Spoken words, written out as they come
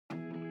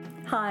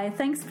Hi,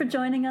 thanks for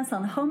joining us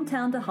on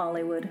Hometown to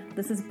Hollywood.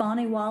 This is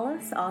Bonnie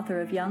Wallace,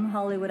 author of Young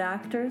Hollywood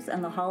Actors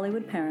and the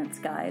Hollywood Parents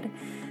Guide.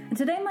 And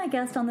today my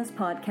guest on this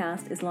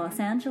podcast is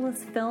Los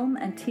Angeles film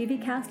and TV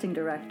casting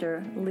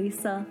director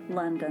Lisa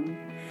London.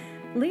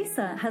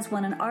 Lisa has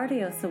won an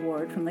Artios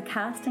Award from the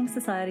Casting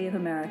Society of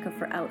America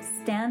for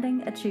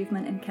Outstanding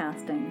Achievement in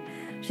Casting.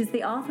 She's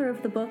the author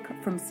of the book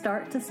From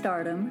Start to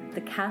Stardom,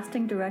 The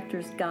Casting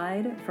Director's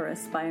Guide for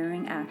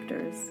Aspiring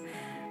Actors.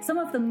 Some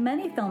of the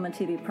many film and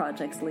TV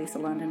projects Lisa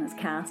London has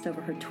cast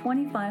over her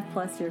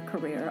 25-plus year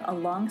career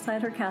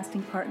alongside her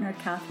casting partner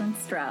Catherine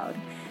Stroud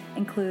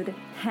include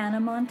Hannah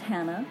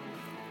Montana,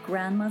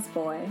 Grandma's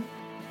Boy,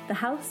 The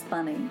House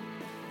Bunny,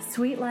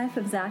 Sweet Life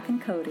of Zack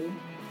and Cody,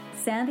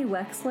 Sandy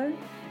Wexler,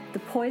 The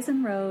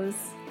Poison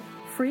Rose,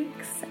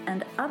 Freaks,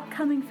 and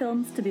upcoming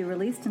films to be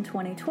released in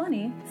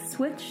 2020,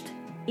 Switched,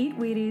 Eat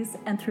Wheaties,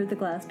 and Through the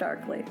Glass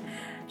Darkly.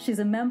 She's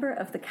a member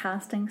of the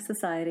Casting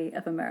Society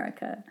of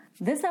America.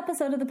 This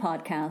episode of the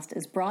podcast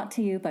is brought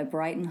to you by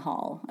Brighton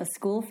Hall, a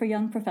school for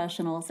young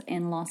professionals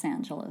in Los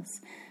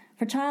Angeles.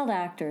 For child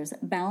actors,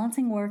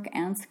 balancing work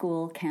and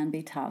school can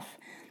be tough.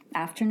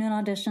 Afternoon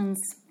auditions,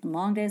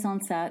 long days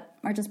on set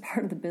are just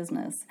part of the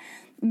business.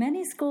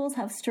 Many schools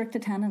have strict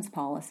attendance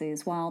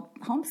policies, while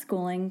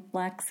homeschooling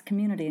lacks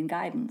community and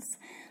guidance.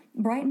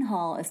 Brighton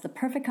Hall is the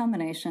perfect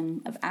combination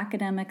of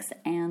academics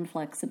and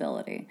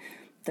flexibility.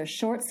 Their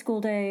short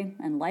school day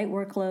and light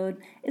workload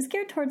is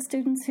geared towards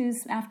students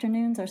whose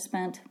afternoons are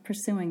spent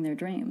pursuing their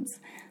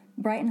dreams.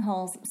 Brighton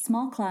Hall's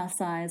small class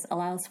size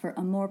allows for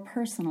a more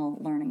personal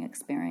learning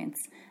experience,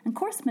 and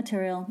course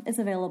material is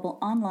available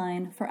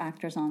online for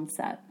actors on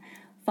set.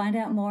 Find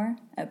out more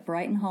at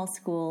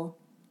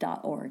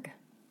brightonhallschool.org.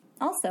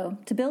 Also,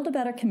 to build a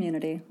better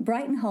community,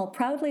 Brighton Hall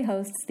proudly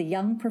hosts the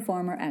Young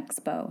Performer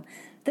Expo.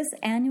 This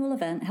annual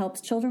event helps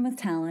children with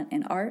talent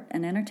in art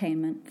and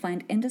entertainment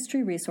find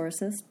industry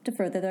resources to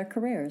further their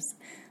careers.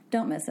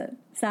 Don't miss it.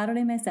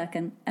 Saturday, May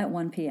 2nd at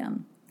 1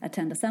 p.m.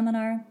 Attend a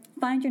seminar,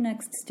 find your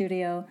next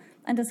studio,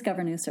 and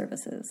discover new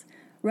services.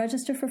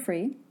 Register for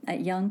free at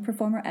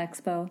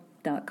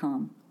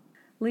youngperformerexpo.com.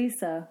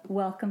 Lisa,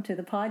 welcome to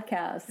the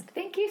podcast.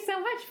 Thank you so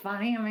much,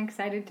 Bonnie. I'm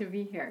excited to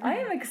be here. I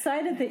am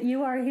excited that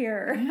you are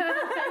here.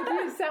 Thank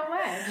you so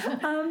much.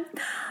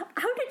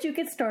 How did you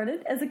get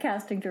started as a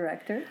casting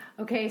director?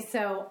 Okay,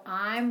 so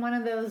I'm one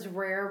of those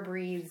rare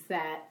breeds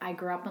that I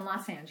grew up in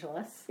Los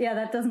Angeles. Yeah,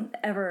 that doesn't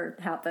ever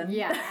happen.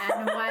 Yeah,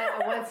 and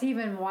what's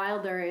even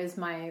wilder is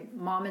my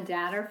mom and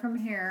dad are from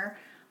here.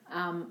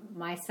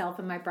 Myself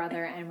and my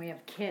brother, and we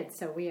have kids,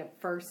 so we have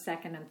first,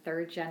 second, and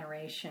third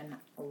generation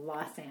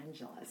Los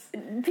Angeles.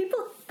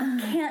 People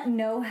can't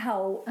know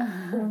how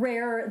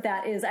rare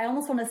that is. I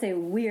almost want to say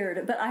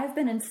weird, but I've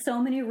been in so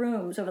many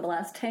rooms over the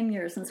last 10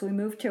 years since we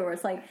moved here where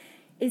it's like,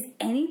 is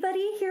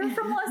anybody here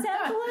from Los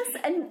Angeles?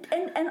 And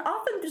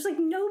often there's like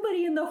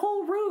nobody in the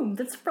whole room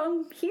that's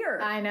from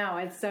here. I know,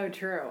 it's so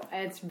true.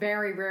 It's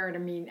very rare to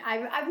meet.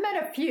 I've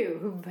met a few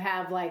who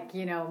have like,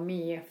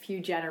 me, a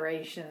few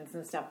generations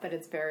and stuff, but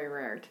it's very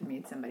rare to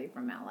meet somebody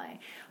from LA.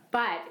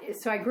 But,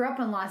 so I grew up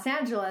in Los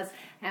Angeles,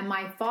 and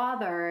my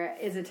father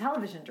is a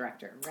television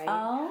director, right?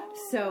 Oh.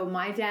 So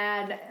my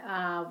dad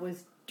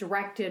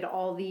directed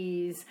all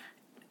these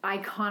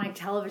iconic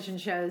television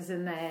shows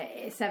in the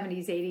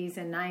 70s, 80s,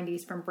 and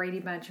 90s, from Brady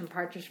Bunch and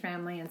Partridge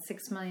Family and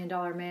 $6 Million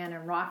Man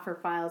and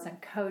Rockford Files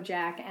and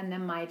Kojak. And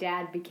then my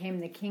dad became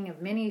the king of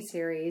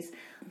miniseries,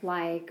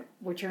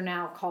 which are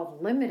now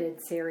called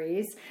limited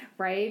series,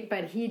 right?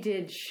 But he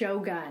did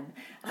Shogun.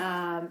 Do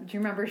you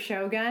remember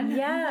Shogun?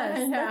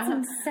 Yes, that's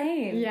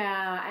insane.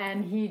 Yeah,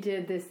 and he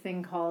did this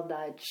thing called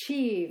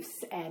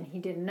Chiefs, and he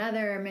did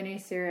another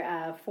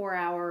miniseries,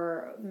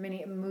 4-hour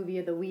mini movie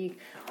of the week,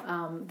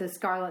 The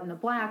Scarlet and the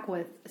Black,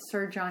 with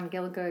Sir John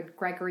Gielgud,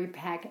 Gregory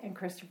Peck, and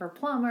Christopher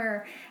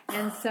Plummer.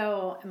 And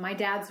so my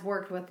dad's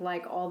worked with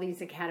like all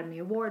these Academy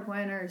Award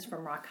winners,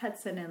 from Rock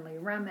Hudson and Lee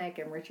Remick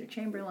and Richard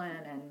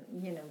Chamberlain and,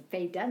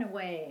 Faye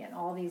Dunaway and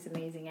all these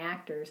amazing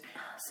actors.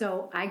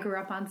 So I grew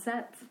up on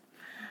sets.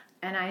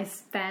 And I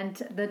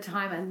spent the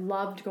time, I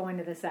loved going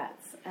to the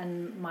sets.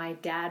 And my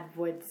dad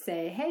would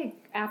say, hey,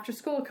 after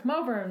school, come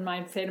over. And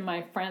I'd say to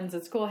my friends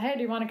at school, hey,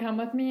 do you want to come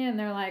with me? And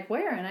they're like,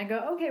 where? And I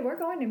go, okay, we're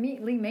going to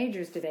meet Lee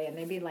Majors today. And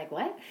they'd be like,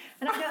 what?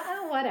 And I go,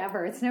 oh,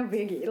 whatever. It's no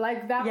biggie.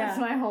 Like, that was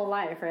my whole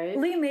life, right?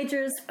 Lee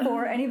Majors,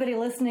 for anybody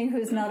listening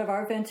who's not of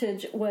our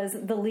vintage, was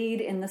the lead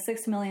in The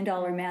 $6 Million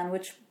Man,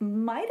 which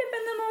might have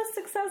been the most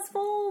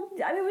successful.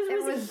 I mean,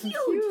 it was a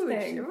huge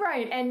thing.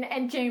 Right.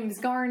 And James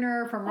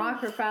Garner from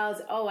Rockford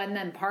Files. Oh, and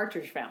then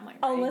Partridge Family.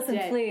 Right? Oh, listen,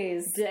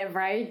 please.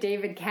 Right?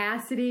 David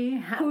Cassidy.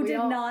 Who did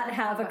not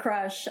have a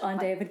crush on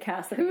David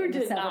Cassidy in the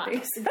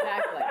 70s?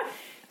 Exactly.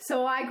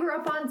 So I grew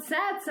up on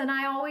sets, and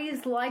I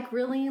always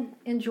really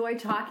enjoy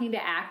talking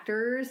to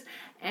actors,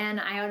 and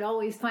I would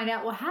always find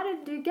out, well, how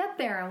did you get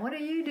there? And what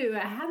do you do?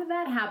 How did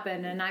that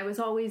happen? And I was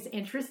always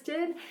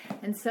interested.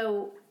 And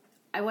so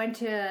I went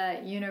to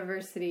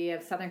University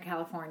of Southern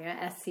California,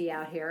 SC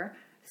out here,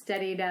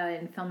 studied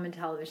in film and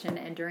television,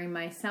 and during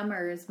my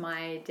summers,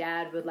 my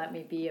dad would let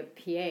me be a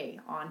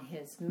PA on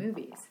his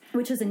movies.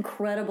 Which is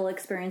incredible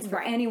experience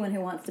for anyone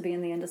who wants to be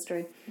in the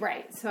industry.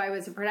 Right. So I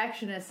was a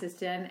production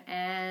assistant,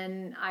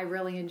 and I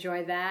really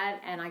enjoyed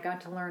that, and I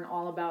got to learn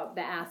all about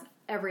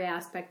every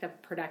aspect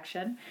of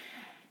production.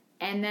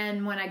 And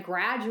then when I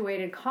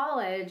graduated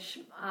college,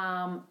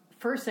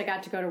 first I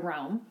got to go to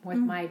Rome with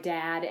my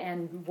dad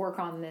and work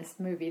on this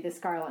movie, The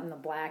Scarlet and the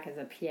Black, as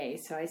a PA.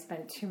 So I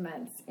spent 2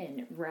 months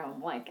in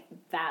Rome, like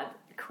that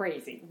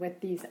crazy, with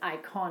these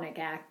iconic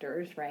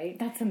actors, right?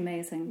 That's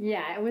amazing.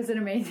 Yeah, it was an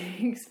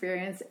amazing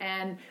experience.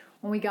 And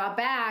when we got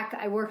back,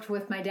 I worked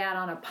with my dad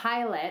on a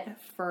pilot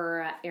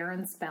for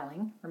Aaron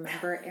Spelling.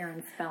 Remember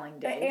Aaron Spelling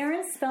days?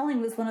 Aaron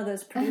Spelling was one of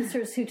those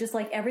producers who just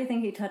like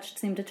everything he touched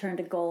seemed to turn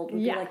to gold.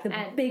 Would be like the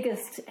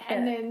biggest hit.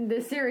 And then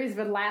the series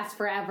would last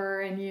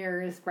forever and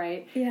years,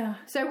 right? Yeah.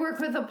 So I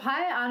worked with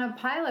on a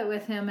pilot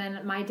with him,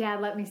 and my dad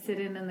let me sit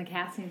in the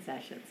casting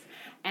sessions.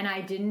 And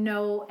I didn't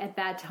know at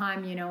that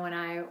time, you know, when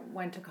I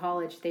went to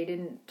college, they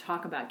didn't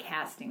talk about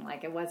casting.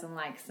 Like, it wasn't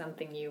like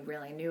something you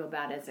really knew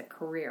about as a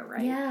career,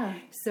 right? Yeah.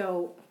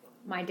 So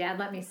my dad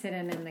let me sit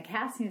in the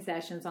casting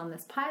sessions on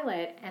this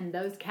pilot, and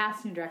those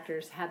casting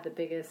directors had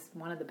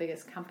one of the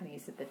biggest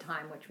companies at the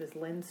time, which was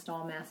Lynn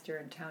Stallmaster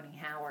and Tony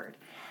Howard.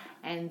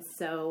 And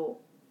so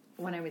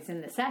when I was in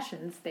the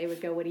sessions, they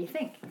would go, "What do you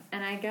think?"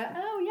 And I go,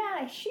 "Oh,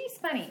 yeah, she's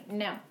funny."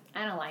 "No,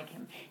 I don't like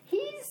him.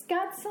 He's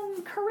got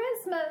some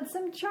charisma and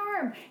some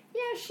charm."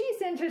 "Yeah,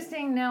 she's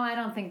interesting." "No, I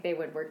don't think they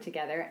would work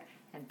together."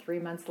 And 3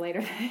 months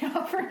later, they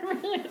offered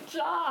me a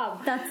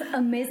job. That's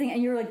amazing.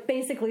 And you're like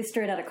basically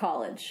straight out of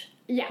college.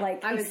 Yeah,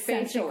 like I was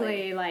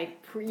basically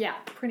like,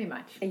 pretty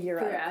much. A year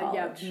out of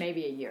college. Yeah,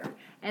 maybe a year.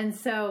 And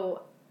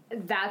so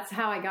that's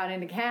how I got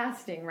into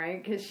casting,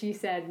 right? Because she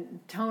said,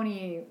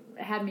 Tony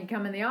had me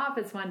come in the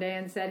office one day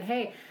and said,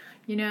 "Hey,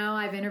 you know,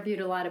 I've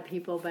interviewed a lot of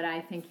people, but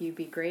I think you'd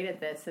be great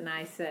at this." And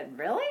I said,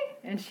 "Really?"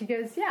 And she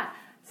goes, "Yeah."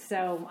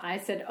 So I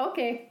said,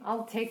 "Okay,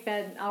 I'll take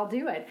that. I'll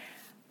do it."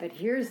 But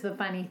here's the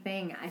funny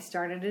thing. I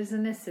started as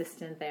an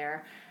assistant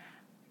there.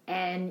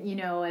 And, you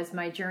know, as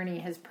my journey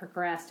has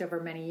progressed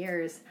over many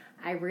years,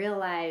 I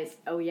realized,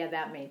 oh, yeah,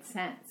 that made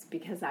sense.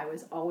 Because I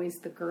was always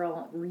the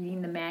girl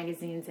reading the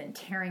magazines and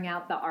tearing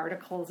out the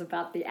articles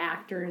about the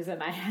actors.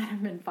 And I had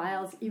them in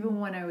files even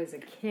when I was a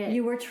kid.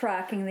 You were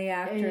tracking the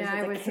actors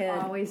as a kid. I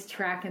was always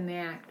tracking the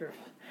actors.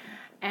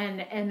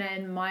 And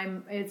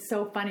then it's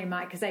so funny,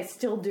 because I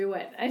still do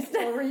it. I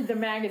still read the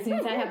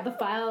magazines. I have the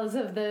files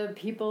of the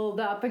people,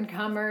 the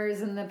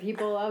up-and-comers, and the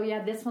people, oh,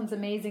 yeah, this one's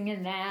amazing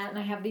in that. And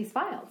I have these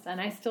files, and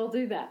I still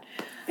do that.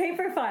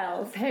 Paper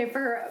files.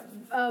 Paper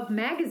of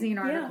magazine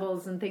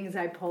articles and things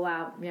I pull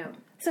out, yeah.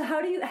 So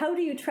how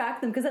do you track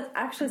them? Because that's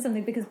actually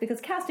something,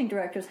 because casting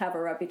directors have a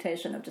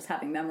reputation of just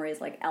having memories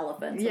like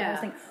elephants. Yeah. And I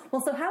was thinking,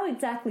 well, so how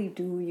exactly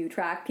do you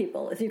track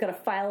people? Is you've got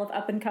a file of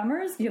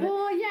up-and-comers? You have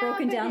it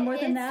broken down more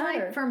than that?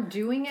 It's like from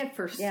doing it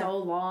for so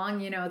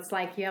long, you know, it's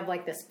like you have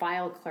like this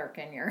file clerk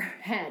in your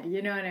head,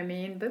 you know what I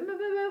mean?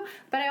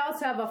 But I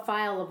also have a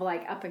file of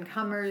like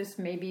up-and-comers,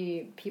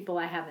 maybe people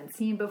I haven't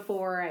seen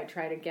before. I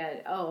try to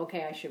get,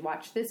 I should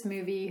watch this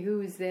movie.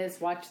 Who's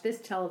this? Watch this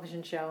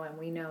television show. And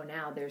we know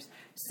now there's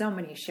so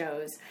many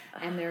shows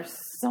and there's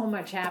so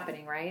much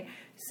happening, right?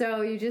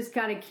 So you just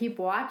got to keep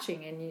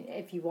watching, and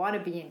if you want to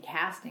be in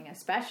casting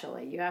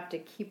especially, you have to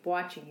keep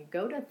watching. You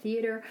go to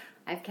theater.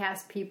 I've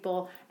cast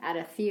people at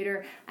a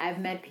theater. I've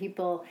met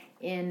people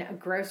in a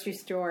grocery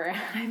store.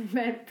 I've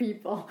met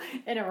people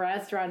in a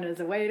restaurant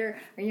as a waiter.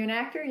 Are you an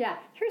actor? Yeah.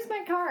 Here's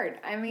my card.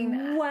 I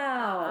mean,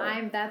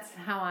 wow. That's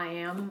how I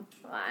am.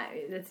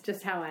 That's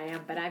just how I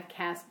am. But I've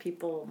cast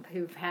people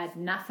who've had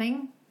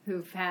nothing,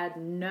 who've had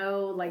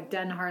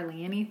done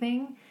hardly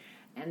anything.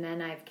 And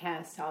then I've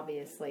cast,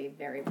 obviously,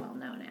 very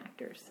well-known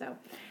actors. So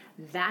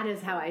that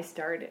is how I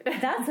started.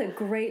 That's a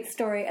great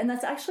story. And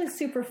that's actually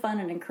super fun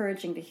and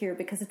encouraging to hear,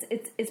 because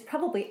it's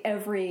probably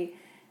every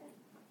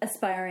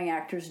aspiring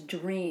actor's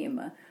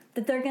dream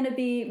that they're going to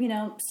be, you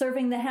know,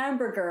 serving the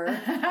hamburger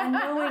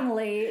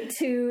unknowingly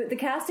to the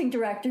casting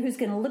director, who's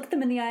going to look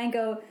them in the eye and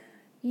go,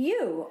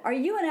 are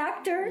you an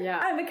actor? Yeah.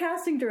 I'm a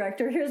casting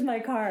director. Here's my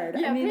card.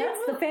 Yeah, I mean,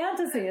 that's the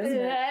fantasy, isn't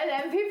it?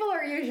 And people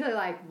are usually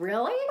like,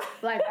 really?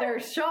 Like,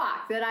 they're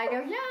shocked that I go,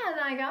 yeah. And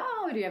I go,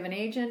 oh, do you have an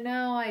agent?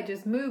 No, I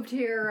just moved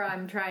here.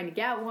 I'm trying to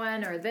get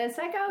one, or this.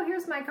 I go,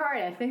 here's my card.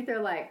 I think they're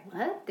like,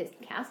 what? This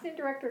casting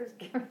director is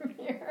giving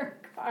me her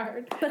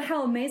card. But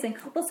how amazing.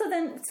 Well, so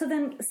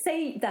then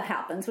say that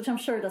happens, which I'm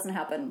sure doesn't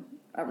happen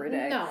every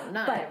day. No,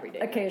 not every day.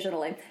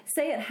 Occasionally.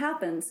 Say it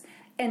happens.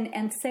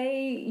 And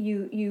say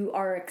you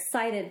are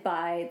excited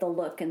by the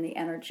look and the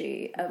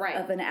energy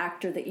of an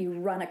actor that you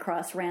run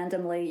across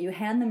randomly. You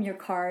hand them your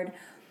card.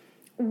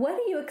 What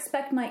do you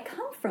expect might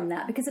come from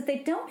that? Because if they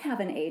don't have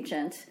an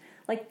agent,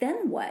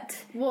 then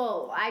what?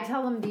 Well, I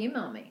tell them to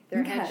email me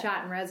their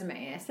headshot and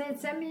resume. I said,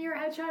 send me your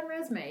headshot and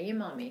resume.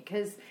 Email me.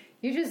 Because,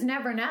 You just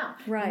never know.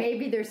 Right.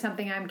 Maybe there's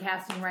something I'm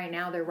casting right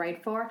now they're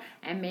right for,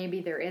 and maybe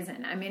there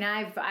isn't. I mean,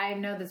 I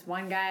know this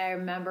one guy. I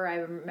remember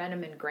I met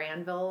him in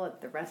Granville at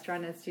the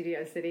restaurant in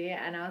Studio City,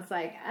 and I was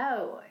like,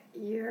 oh,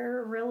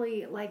 you're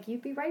really, like,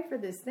 you'd be right for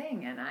this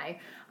thing. And I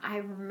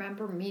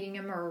remember meeting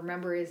him or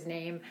remember his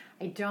name.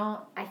 I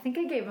think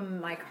I gave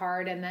him my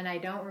card, and then I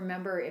don't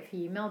remember if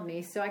he emailed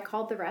me, so I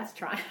called the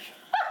restaurant.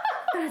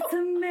 That's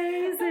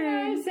amazing.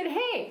 And I said,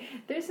 hey,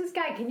 there's this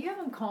guy. Can you have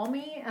him call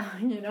me?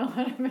 You know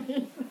what I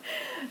mean?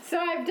 So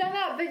I've done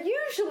that. But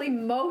usually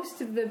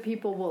most of the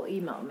people will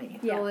email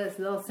me. Yeah.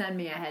 They'll send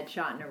me a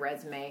headshot and a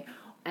resume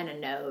and a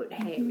note.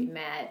 Hey, we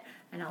met.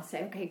 And I'll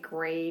say, okay,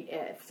 great.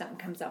 If something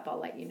comes up, I'll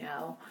let you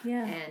know.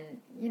 Yeah. And,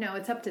 you know,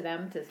 it's up to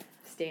them to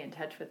stay in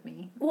touch with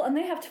me. Well, and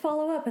they have to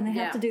follow up, and they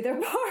have to do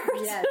their part.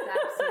 Yes,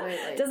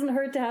 absolutely. Doesn't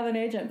hurt to have an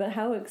agent, but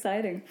how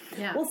exciting.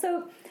 Yeah. Well,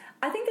 so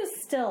I think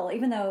there's still,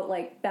 even though,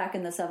 like, back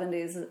in the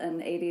 70s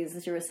and 80s,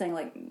 as you were saying,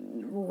 like,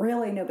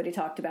 really nobody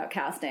talked about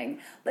casting.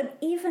 But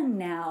even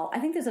now, I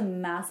think there's a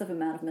massive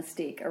amount of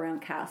mystique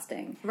around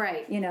casting.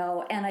 Right. You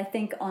know, and I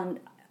think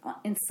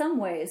in some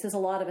ways, there's a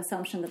lot of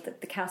assumption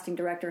that the casting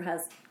director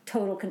has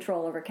total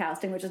control over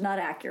casting, which is not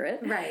accurate.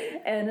 Right.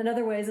 And in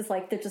other ways, it's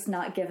like they're just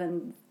not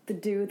given the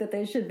due that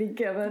they should be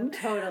given.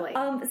 Totally.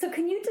 So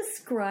can you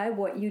describe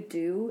what you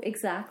do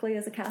exactly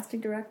as a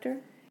casting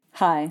director?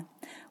 Hi.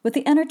 With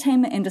the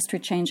entertainment industry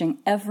changing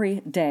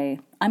every day,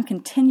 I'm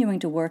continuing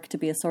to work to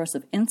be a source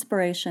of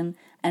inspiration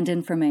and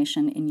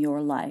information in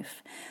your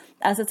life.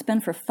 As it's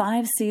been for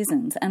 5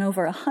 seasons and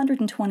over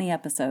 120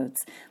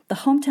 episodes, the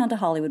Hometown to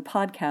Hollywood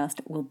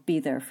podcast will be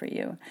there for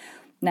you.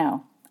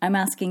 Now, I'm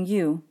asking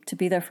you to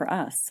be there for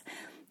us.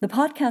 The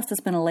podcast has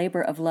been a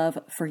labor of love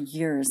for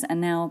years, and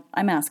now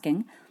I'm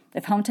asking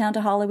if Hometown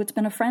to Hollywood's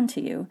been a friend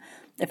to you,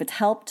 if it's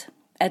helped,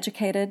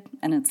 educated,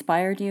 and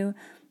inspired you,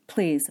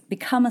 please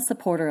become a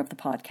supporter of the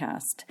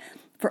podcast.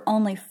 For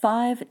only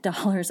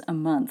 $5 a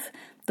month,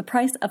 the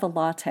price of a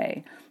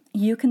latte,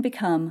 you can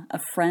become a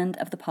friend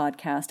of the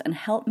podcast and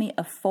help me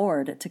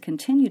afford to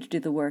continue to do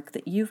the work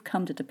that you've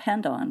come to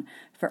depend on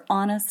for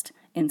honest,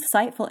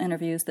 insightful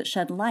interviews that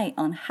shed light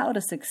on how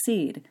to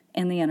succeed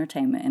in the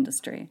entertainment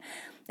industry.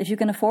 If you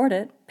can afford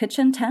it, pitch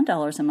in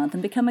 $10 a month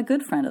and become a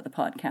good friend of the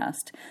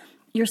podcast.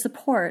 Your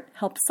support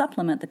helps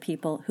supplement the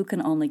people who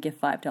can only give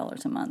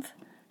 $5 a month.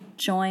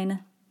 Join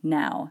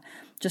now.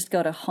 Just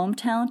go to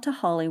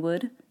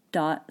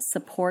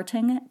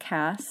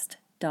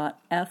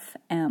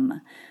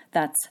hometowntohollywood.supportingcast.fm.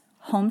 That's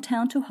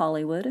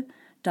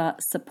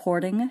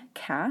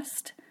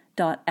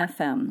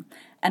hometowntohollywood.supportingcast.fm.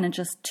 And in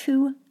just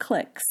 2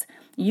 clicks,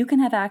 you can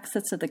have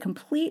access to the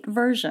complete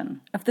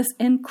version of this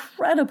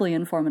incredibly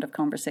informative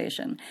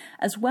conversation,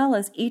 as well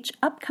as each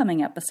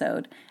upcoming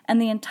episode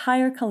and the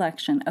entire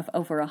collection of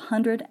over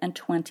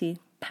 120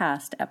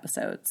 past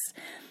episodes.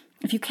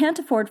 If you can't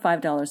afford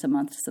 $5 a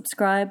month to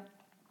subscribe,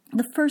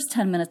 the first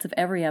 10 minutes of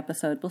every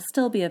episode will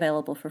still be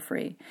available for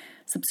free.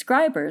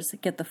 Subscribers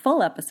get the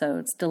full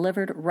episodes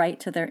delivered right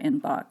to their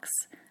inbox.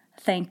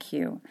 Thank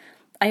you.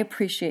 I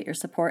appreciate your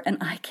support, and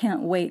I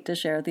can't wait to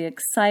share the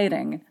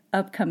exciting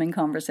upcoming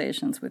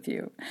conversations with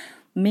you.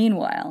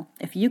 Meanwhile,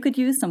 if you could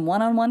use some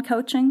one-on-one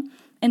coaching,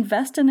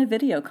 invest in a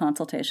video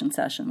consultation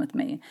session with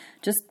me.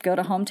 Just go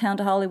to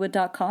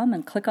hometowntohollywood.com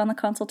and click on the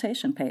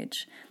consultation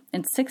page.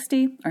 In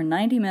 60 or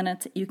 90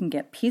 minutes, you can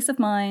get peace of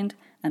mind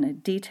and a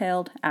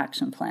detailed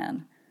action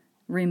plan.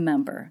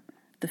 Remember,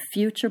 the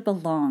future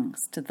belongs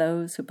to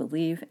those who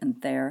believe in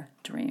their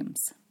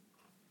dreams.